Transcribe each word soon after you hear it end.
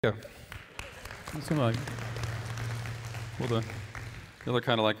Yeah. It's gonna well, you're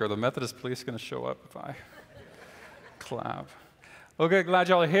kind of like, are the Methodist police going to show up if I clap? Okay, glad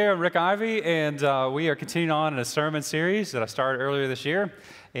y'all are here. I'm Rick Ivy, and we are continuing on in a sermon series that I started earlier this year.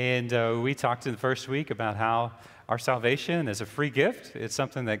 And we talked in the first week about how our salvation is a free gift. It's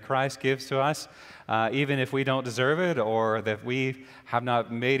something that Christ gives to us, even if we don't deserve it or that we have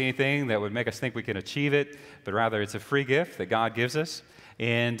not made anything that would make us think we can achieve it, but rather it's a free gift that God gives us.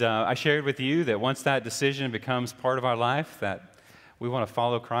 And I shared with you that once that decision becomes part of our life, that we want to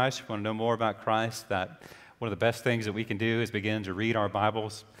follow Christ, we want to know more about Christ, that one of the best things that we can do is begin to read our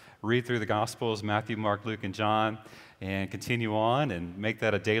Bibles, read through the Gospels, Matthew, Mark, Luke, and John, and continue on and make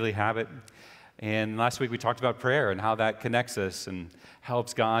that a daily habit. And last week we talked about prayer and how that connects us and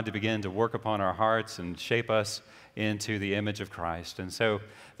helps God to begin to work upon our hearts and shape us into the image of Christ. And so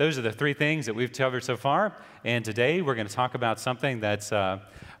those are the three things that we've covered so far. And today we're going to talk about something that's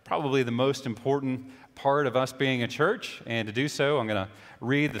probably the most important part of us being a church. And to do so, I'm going to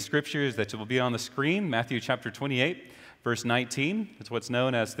read the scriptures that will be on the screen. Matthew chapter 28, verse 19. It's what's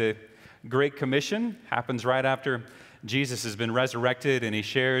known as the Great Commission. Happens right after Jesus has been resurrected and he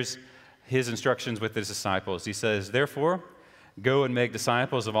shares his instructions with his disciples. He says, "Therefore, go and make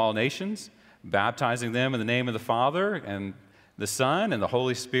disciples of all nations, baptizing them in the name of the Father and the Son and the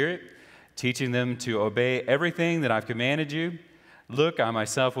Holy Spirit, teaching them to obey everything that I've commanded you. Look, I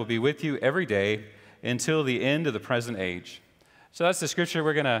myself will be with you every day until the end of the present age." So that's the scripture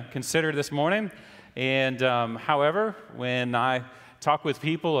we're going to consider this morning. And however, when I talk with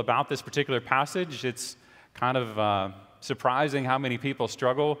people about this particular passage, it's kind of surprising how many people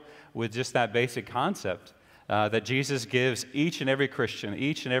struggle with just that basic concept that Jesus gives each and every Christian,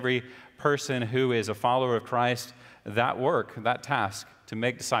 each and every person who is a follower of Christ, that work, that task to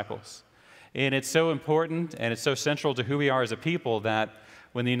make disciples. And it's so important and it's so central to who we are as a people that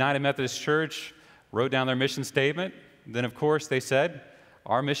when the United Methodist Church wrote down their mission statement, then of course they said,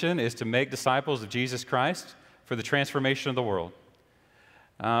 our mission is to make disciples of Jesus Christ for the transformation of the world.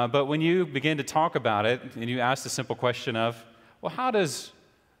 But when you begin to talk about it and you ask the simple question of, well, how does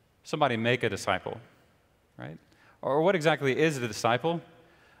somebody make a disciple, right? Or what exactly is a disciple?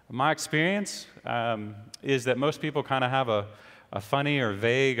 My experience is that most people kind of have a funny or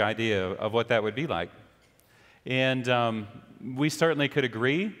vague idea of what that would be like. And we certainly could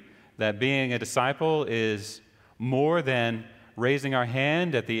agree that being a disciple is more than raising our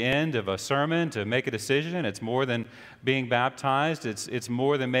hand at the end of a sermon to make a decision. It's more than being baptized. It's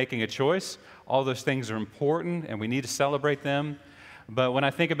more than making a choice. All those things are important, and we need to celebrate them. But when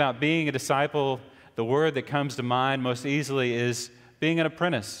I think about being a disciple, the word that comes to mind most easily is being an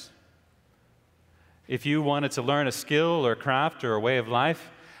apprentice. If you wanted to learn a skill or a craft or a way of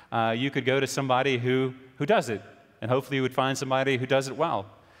life, you could go to somebody who does it, and hopefully you would find somebody who does it well.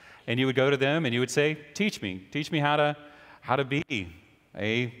 And you would go to them and you would say, teach me how to be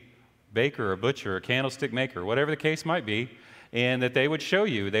a baker, a butcher, a candlestick maker, whatever the case might be, and that they would show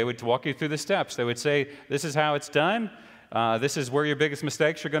you, they would walk you through the steps. They would say, this is how it's done, this is where your biggest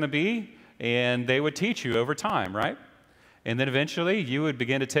mistakes are going to be, and they would teach you over time, right? And then eventually you would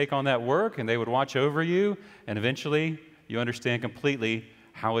begin to take on that work, and they would watch over you, and eventually you understand completely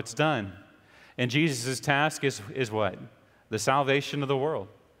how it's done. And Jesus' task is what? The salvation of the world,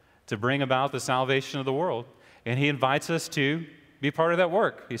 to bring about the salvation of the world. And he invites us to be part of that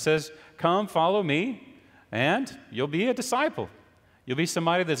work. He says, come, follow me, and you'll be a disciple. You'll be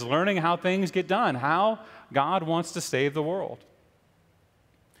somebody that's learning how things get done, how God wants to save the world.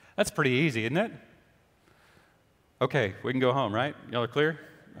 That's pretty easy, isn't it? Okay, we can go home, right? Y'all are clear?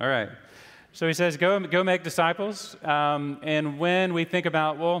 All right. So he says, go make disciples. And when we think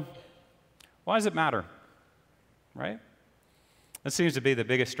about, well, why does it matter, right? That seems to be the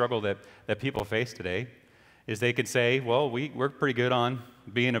biggest struggle that people face today, is they could say, well, we're pretty good on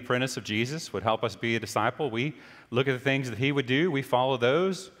being an apprentice of Jesus, would help us be a disciple. We look at the things that he would do, we follow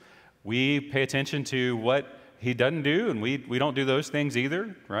those. We pay attention to what he doesn't do, and we don't do those things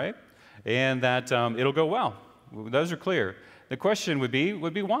either, right? And that it'll go well. Those are clear. The question would be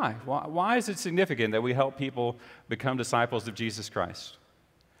why? Why is it significant that we help people become disciples of Jesus Christ?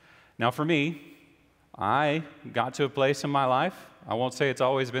 Now for me, I got to a place in my life, I won't say it's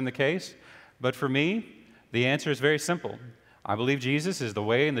always been the case, but for me, the answer is very simple. I believe Jesus is the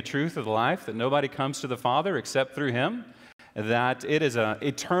way and the truth of the life, that nobody comes to the Father except through him, that it is an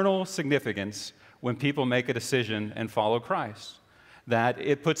eternal significance when people make a decision and follow Christ, that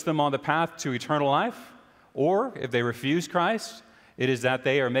it puts them on the path to eternal life, or if they refuse Christ, it is that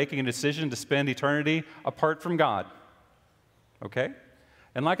they are making a decision to spend eternity apart from God. Okay?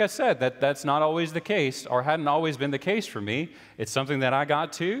 And like I said, that's not always the case, or hadn't always been the case for me. It's something that I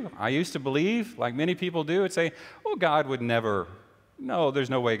got to. I used to believe, like many people do, and say, oh, God would never. No, there's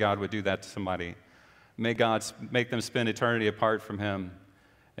no way God would do that to somebody. Make them spend eternity apart from him.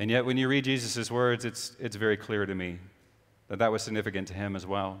 And yet when you read Jesus' words, it's very clear to me that was significant to him as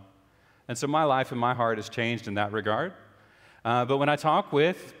well. And so my life and my heart has changed in that regard. But when I talk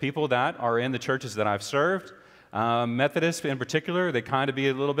with people that are in the churches that I've served, Methodists in particular, they kind of be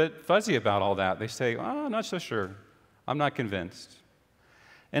a little bit fuzzy about all that. They say, oh, I'm not so sure. I'm not convinced.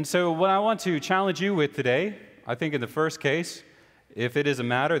 And so what I want to challenge you with today, I think in the first case, if it is a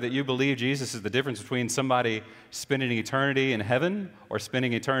matter that you believe Jesus is the difference between somebody spending eternity in heaven or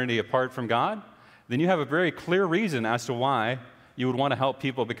spending eternity apart from God, then you have a very clear reason as to why you would want to help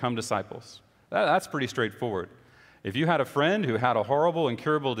people become disciples. That's pretty straightforward. If you had a friend who had a horrible,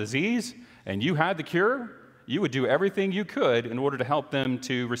 incurable disease and you had the cure, you would do everything you could in order to help them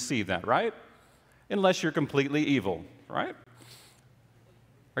to receive that, right? Unless you're completely evil, right?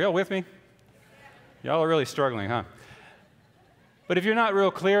 Are y'all with me? Y'all are really struggling, huh? But if you're not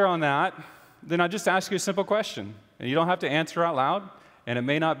real clear on that, then I just ask you a simple question. And you don't have to answer out loud, and it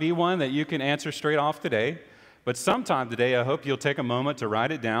may not be one that you can answer straight off today, but sometime today I hope you'll take a moment to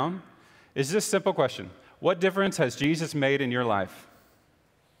write it down. It's this simple question. What difference has Jesus made in your life?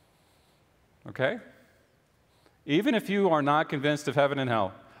 Okay? Even if you are not convinced of heaven and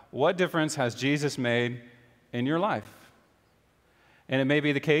hell, what difference has Jesus made in your life? And it may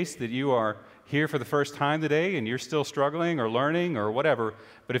be the case that you are here for the first time today and you're still struggling or learning or whatever,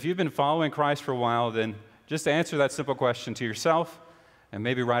 but if you've been following Christ for a while, then just answer that simple question to yourself and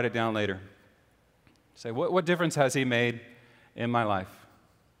maybe write it down later. Say, what difference has he made in my life?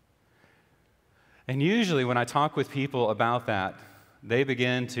 And usually when I talk with people about that, they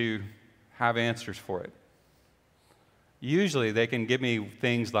begin to have answers for it. Usually they can give me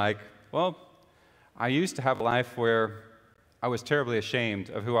things like, well, I used to have a life where I was terribly ashamed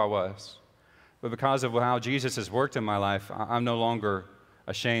of who I was. But because of how Jesus has worked in my life, I'm no longer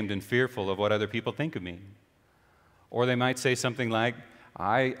ashamed and fearful of what other people think of me. Or they might say something like,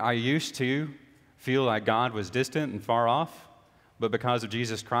 I used to feel like God was distant and far off, but because of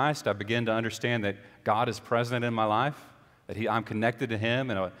Jesus Christ, I begin to understand that God is present in my life, that I'm connected to him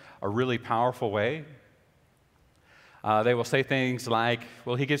in a really powerful way. They will say things like,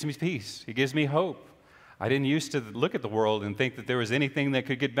 well, he gives me peace. He gives me hope. I didn't used to look at the world and think that there was anything that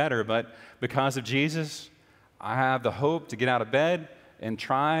could get better, but because of Jesus, I have the hope to get out of bed and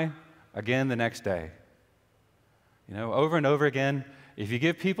try again the next day. You know, over and over again, if you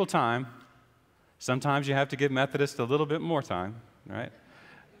give people time, sometimes you have to give Methodists a little bit more time, right?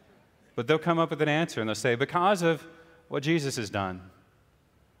 But they'll come up with an answer and they'll say, because of what Jesus has done,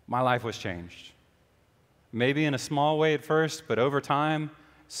 my life was changed. Maybe in a small way at first, but over time,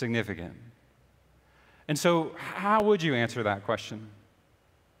 significant. And so how would you answer that question?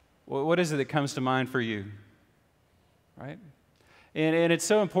 What is it that comes to mind for you? Right? And it's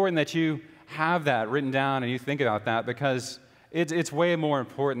so important that you have that written down and you think about that because it's way more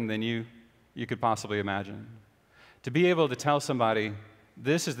important than you could possibly imagine. To be able to tell somebody,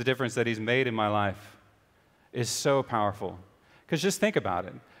 this is the difference that he's made in my life, is so powerful. Because just think about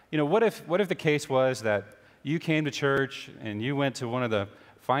it. You know, what if the case was that you came to church and you went to one of the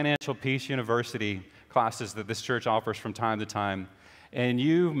Financial Peace University classes that this church offers from time to time, and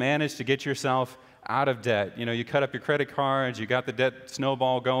you managed to get yourself out of debt. You know, you cut up your credit cards, you got the debt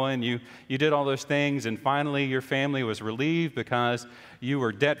snowball going, you did all those things, and finally your family was relieved because you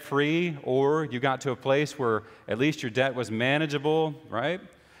were debt-free, or you got to a place where at least your debt was manageable, right?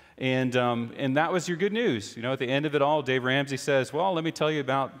 And that was your good news. You know, at the end of it all, Dave Ramsey says, well, let me tell you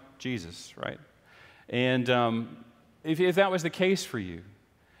about Jesus, right? And if that was the case for you,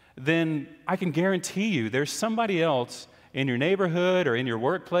 then I can guarantee you there's somebody else in your neighborhood or in your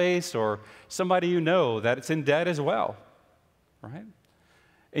workplace or somebody you know that it's in debt as well, right?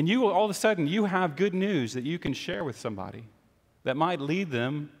 And you all of a sudden, you have good news that you can share with somebody that might lead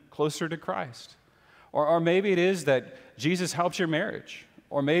them closer to Christ. Or maybe it is that Jesus helps your marriage.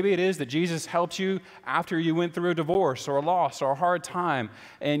 Or maybe it is that Jesus helped you after you went through a divorce or a loss or a hard time,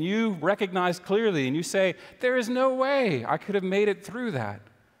 and you recognize clearly and you say, there is no way I could have made it through that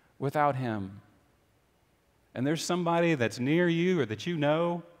without him. And there's somebody that's near you or that you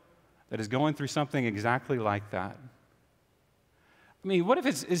know that is going through something exactly like that. I mean, what if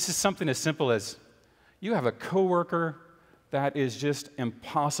it's just something as simple as you have a coworker that is just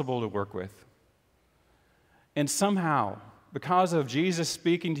impossible to work with, and somehow, because of Jesus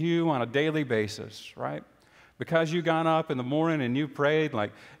speaking to you on a daily basis, right? Because you got up in the morning and you prayed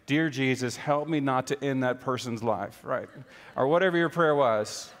like, "Dear Jesus, help me not to end that person's life," right? Or whatever your prayer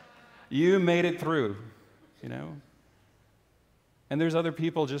was. You made it through, you know? And there's other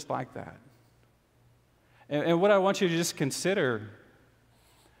people just like that. And what I want you to just consider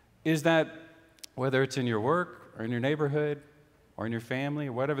is that whether it's in your work or in your neighborhood or in your family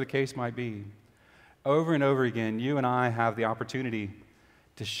or whatever the case might be, over and over again, you and I have the opportunity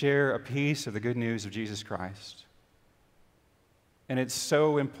to share a piece of the good news of Jesus Christ. And it's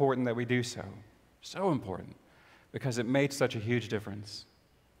so important that we do so. So important. Because it made such a huge difference.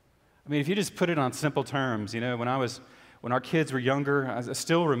 I mean, if you just put it on simple terms, you know, when our kids were younger, I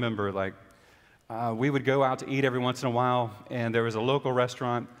still remember, like, we would go out to eat every once in a while, and there was a local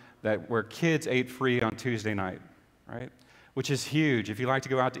restaurant where kids ate free on Tuesday night, right? Which is huge. If you like to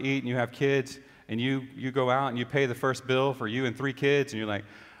go out to eat and you have kids, and you go out and you pay the first bill for you and 3 kids, and you're like,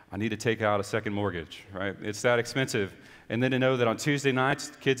 "I need to take out a second mortgage," right? It's that expensive. And then to know that on Tuesday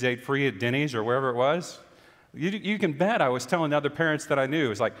nights, kids ate free at Denny's or wherever it was, you can bet I was telling other parents that I knew. It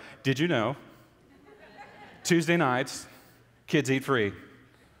was like, "Did you know? Tuesday nights, kids eat free."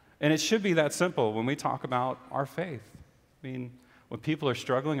 And it should be that simple when we talk about our faith. I mean, when people are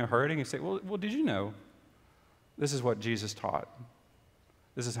struggling or hurting, you say, well, did you know? This is what Jesus taught.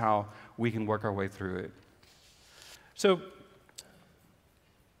 This is how we can work our way through it. So,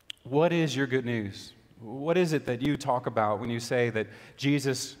 what is your good news? What is it that you talk about when you say that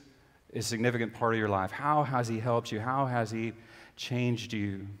Jesus is a significant part of your life? How has he helped you? How has he changed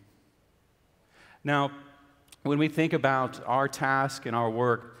you? Now, when we think about our task and our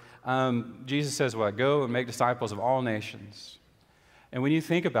work, Jesus says what? Go and make disciples of all nations. And when you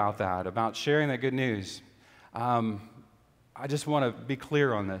think about that, about sharing that good news, I just want to be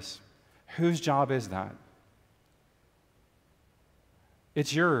clear on this. Whose job is that?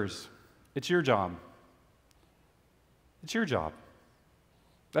 It's yours. It's your job. It's your job.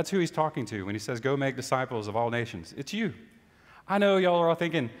 That's who he's talking to when he says, "Go make disciples of all nations." It's you. I know y'all are all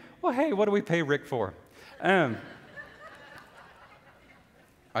thinking, "Well, hey, what do we pay Rick for?"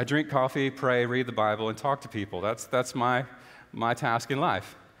 I drink coffee, pray, read the Bible, and talk to people. That's my task in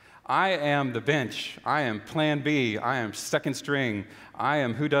life. I am the bench. I am plan B. I am second string. I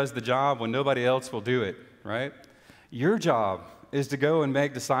am who does the job when nobody else will do it, right? Your job is to go and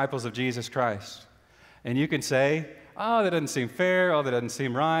make disciples of Jesus Christ. And you can say, "Oh, that doesn't seem fair. Oh, that doesn't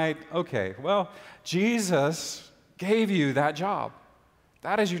seem right." Okay, well, Jesus gave you that job.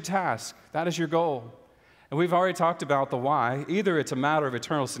 That is your task. That is your goal. And we've already talked about the why. Either it's a matter of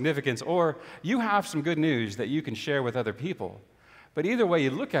eternal significance, or you have some good news that you can share with other people. But either way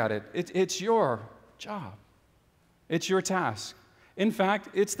you look at it, it's your job. It's your task. In fact,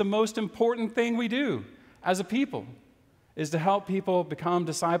 it's the most important thing we do as a people, is to help people become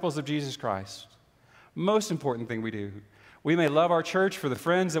disciples of Jesus Christ. Most important thing we do. We may love our church for the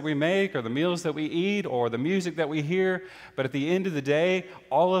friends that we make, or the meals that we eat, or the music that we hear, but at the end of the day,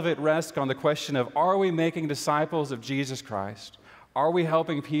 all of it rests on the question of, are we making disciples of Jesus Christ? Are we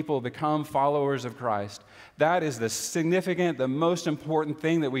helping people become followers of Christ? That is the significant, the most important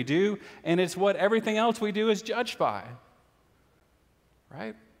thing that we do, and it's what everything else we do is judged by.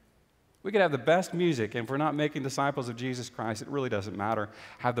 Right? We could have the best music, and if we're not making disciples of Jesus Christ, it really doesn't matter.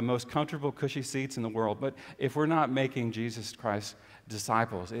 Have the most comfortable, cushy seats in the world, but if we're not making Jesus Christ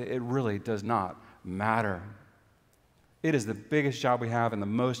disciples, it really does not matter. It is the biggest job we have and the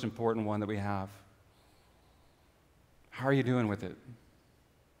most important one that we have. How are you doing with it?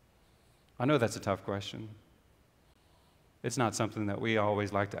 I know that's a tough question. It's not something that we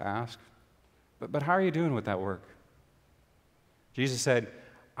always like to ask, but how are you doing with that work? Jesus said,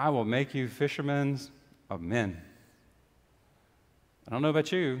 "I will make you fishermen of men." I don't know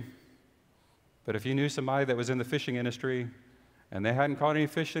about you, but if you knew somebody that was in the fishing industry and they hadn't caught any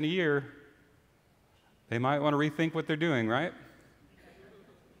fish in a year, they might want to rethink what they're doing, right?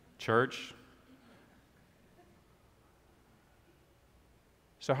 Church.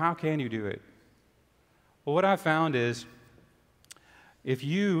 So how can you do it? Well, what I've found is if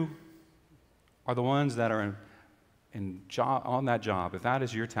you are the ones that are on that job, if that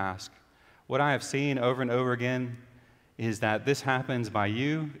is your task, what I have seen over and over again is that this happens by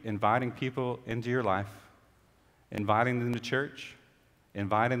you inviting people into your life, inviting them to church,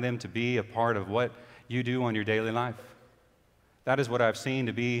 inviting them to be a part of what you do on your daily life. That is what I've seen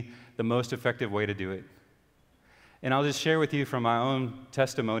to be the most effective way to do it. And I'll just share with you from my own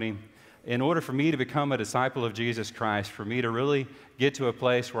testimony. In order for me to become a disciple of Jesus Christ, for me to really get to a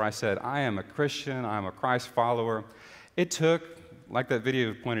place where I said, I am a Christian, I'm a Christ follower, it took, like that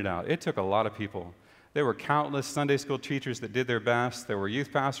video pointed out, it took a lot of people There were countless Sunday school teachers that did their best. There were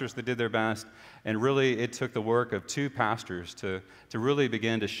youth pastors that did their best. And really, it took the work of 2 pastors to really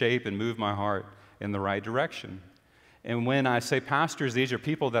begin to shape and move my heart in the right direction. And when I say pastors, these are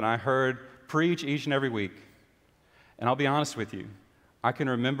people that I heard preach each and every week. And I'll be honest with you, I can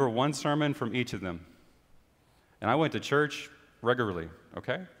remember one sermon from each of them. And I went to church regularly,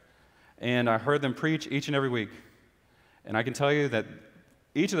 okay? And I heard them preach each and every week. And I can tell you that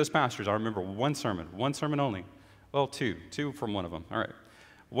each of those pastors, I remember one sermon only. Well, two from one of them. All right.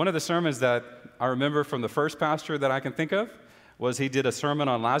 One of the sermons that I remember from the first pastor that I can think of was he did a sermon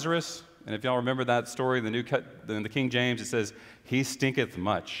on Lazarus. And if y'all remember that story in the King James, it says, "He stinketh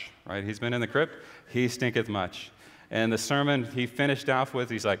much," right? He's been in the crypt. He stinketh much. And the sermon he finished off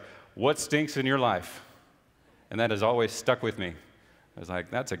with, he's like, "What stinks in your life?" And that has always stuck with me. I was like,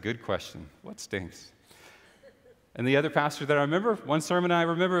 that's a good question. What stinks? And the other pastor that I remember, one sermon I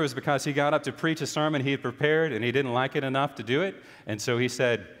remember was because he got up to preach a sermon he had prepared and he didn't like it enough to do it. And so he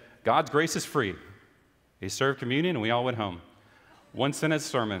said, "God's grace is free." He served communion and we all went home. One sentence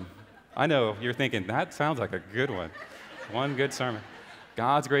sermon. I know you're thinking, that sounds like a good one. One good sermon.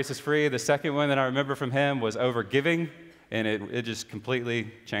 God's grace is free. The second one that I remember from him was over giving, and it just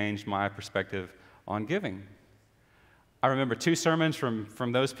completely changed my perspective on giving. I remember 2 sermons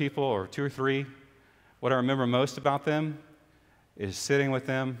from those people, or 2 or 3. What I remember most about them is sitting with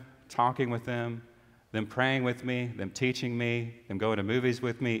them, talking with them praying with me, them teaching me, them going to movies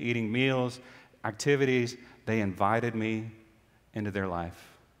with me, eating meals, activities. They invited me into their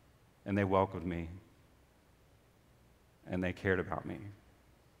life, and they welcomed me, and they cared about me.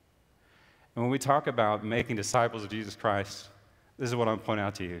 And when we talk about making disciples of Jesus Christ, this is what I'm pointing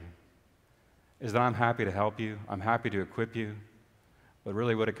out to you, is that I'm happy to help you, I'm happy to equip you, but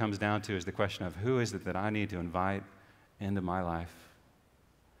really what it comes down to is the question of who is it that I need to invite into my life?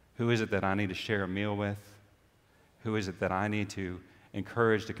 Who is it that I need to share a meal with? Who is it that I need to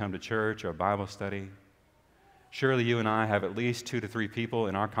encourage to come to church or a Bible study? Surely you and I have at least 2 to 3 people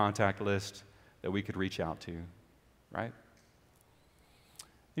in our contact list that we could reach out to, right?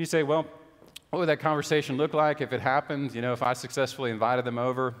 You say, well, what would that conversation look like if it happened, if I successfully invited them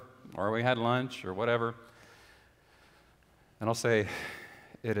over or we had lunch or whatever? And I'll say,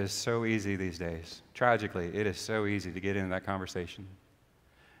 it is so easy these days. Tragically, it is so easy to get into that conversation.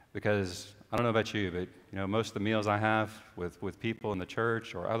 Because I don't know about you, but most of the meals I have with people in the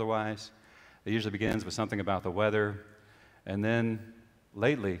church or otherwise, it usually begins with something about the weather. And then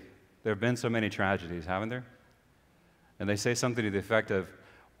lately, there have been so many tragedies, haven't there? And they say something to the effect of,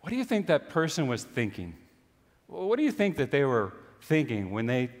 what do you think that person was thinking? What do you think that they were thinking when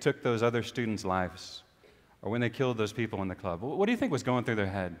they took those other students' lives? Or when they killed those people in the club? What do you think was going through their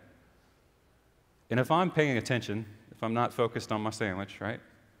head? And if I'm paying attention, if I'm not focused on my sandwich, right?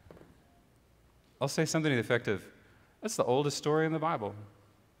 I'll say something to the effect of, that's the oldest story in the Bible.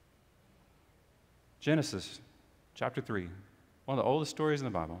 Genesis chapter 3, one of the oldest stories in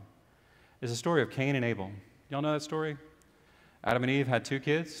the Bible, is the story of Cain and Abel. Y'all know that story? Adam and Eve had 2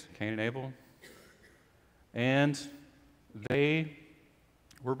 kids, Cain and Abel. And they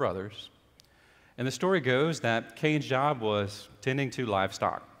were brothers. And the story goes that Cain's job was tending to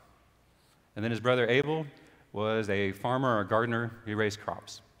livestock. And then his brother Abel was a farmer or a gardener. He raised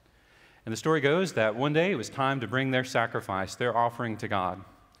crops. And the story goes that one day it was time to bring their sacrifice, their offering to God.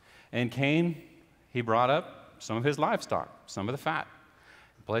 And Cain, he brought up some of his livestock, some of the fat,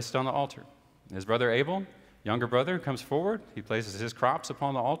 and placed it on the altar. His brother Abel, younger brother, comes forward. He places his crops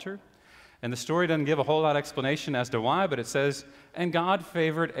upon the altar. And the story doesn't give a whole lot of explanation as to why, but it says, and God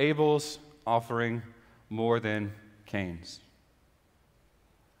favored Abel's offering more than Cain's.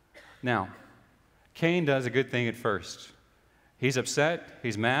 Now, Cain does a good thing at first. He's upset,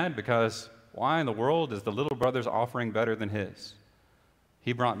 he's mad, because why in the world is the little brother's offering better than his?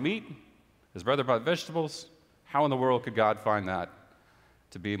 He brought meat, his brother brought vegetables. How in the world could God find that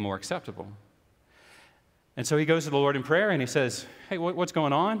to be more acceptable? And so he goes to the Lord in prayer and he says, hey, what's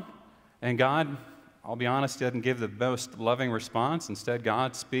going on? And God, I'll be honest, doesn't give the most loving response. Instead,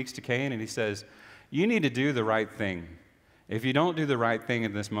 God speaks to Cain and he says, you need to do the right thing. If you don't do the right thing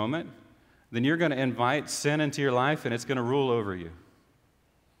in this moment, then you're going to invite sin into your life and it's going to rule over you.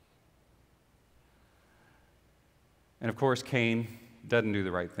 And of course, Cain doesn't do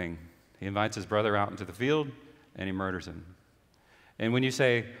the right thing. He invites his brother out into the field and he murders him. And when you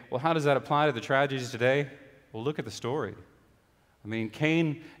say, well, how does that apply to the tragedies today? Well, look at the story. I mean,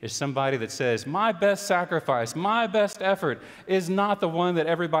 Cain is somebody that says, my best sacrifice, my best effort is not the one that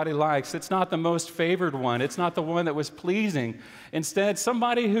everybody likes. It's not the most favored one. It's not the one that was pleasing. Instead,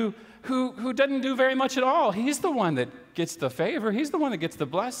 somebody who doesn't do very much at all. He's the one that gets the favor. He's the one that gets the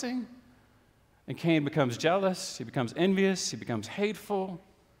blessing. And Cain becomes jealous, he becomes envious, he becomes hateful,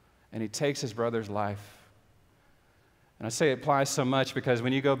 and he takes his brother's life. And I say it applies so much because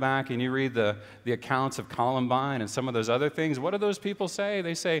when you go back and you read the accounts of Columbine and some of those other things, what do those people say?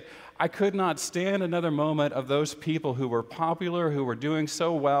 They say, I could not stand another moment of those people who were popular, who were doing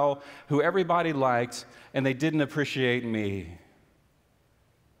so well, who everybody liked, and they didn't appreciate me.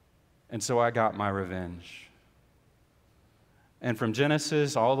 And so I got my revenge. And from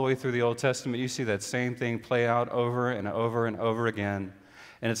Genesis all the way through the Old Testament, you see that same thing play out over and over and over again.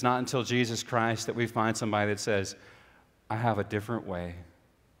 And it's not until Jesus Christ that we find somebody that says, I have a different way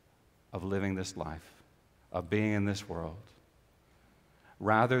of living this life, of being in this world.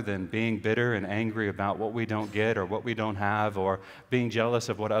 Rather than being bitter and angry about what we don't get or what we don't have or being jealous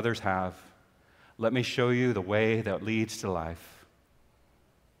of what others have, let me show you the way that leads to life.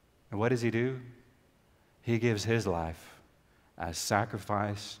 And what does he do? He gives his life as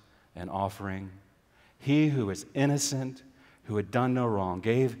sacrifice and offering. He who is innocent, who had done no wrong,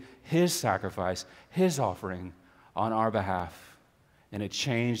 gave his sacrifice, his offering on our behalf, and it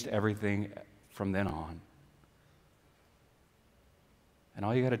changed everything from then on. And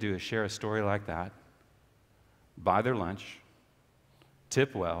all you got to do is share a story like that, buy their lunch,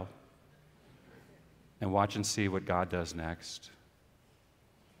 tip well, and watch and see what God does next.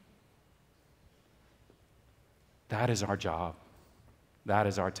 That is our job. That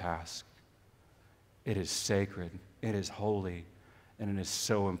is our task. It is sacred, it is holy, and it is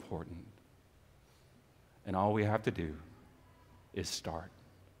so important. And all we have to do is start.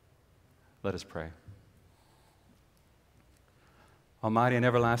 Let us pray. Almighty and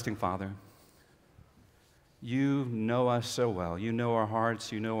everlasting Father, you know us so well. You know our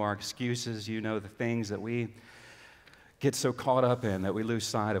hearts. You know our excuses. You know the things that we get so caught up in that we lose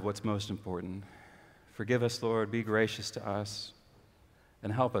sight of what's most important. Forgive us, Lord. Be gracious to us.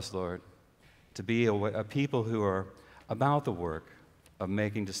 And help us, Lord, to be a people who are about the work of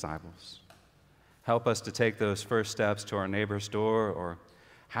making disciples. Help us to take those first steps to our neighbor's door or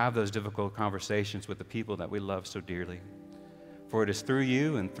have those difficult conversations with the people that we love so dearly. For it is through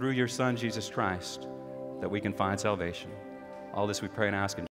you and through your Son, Jesus Christ, that we can find salvation. All this we pray and ask in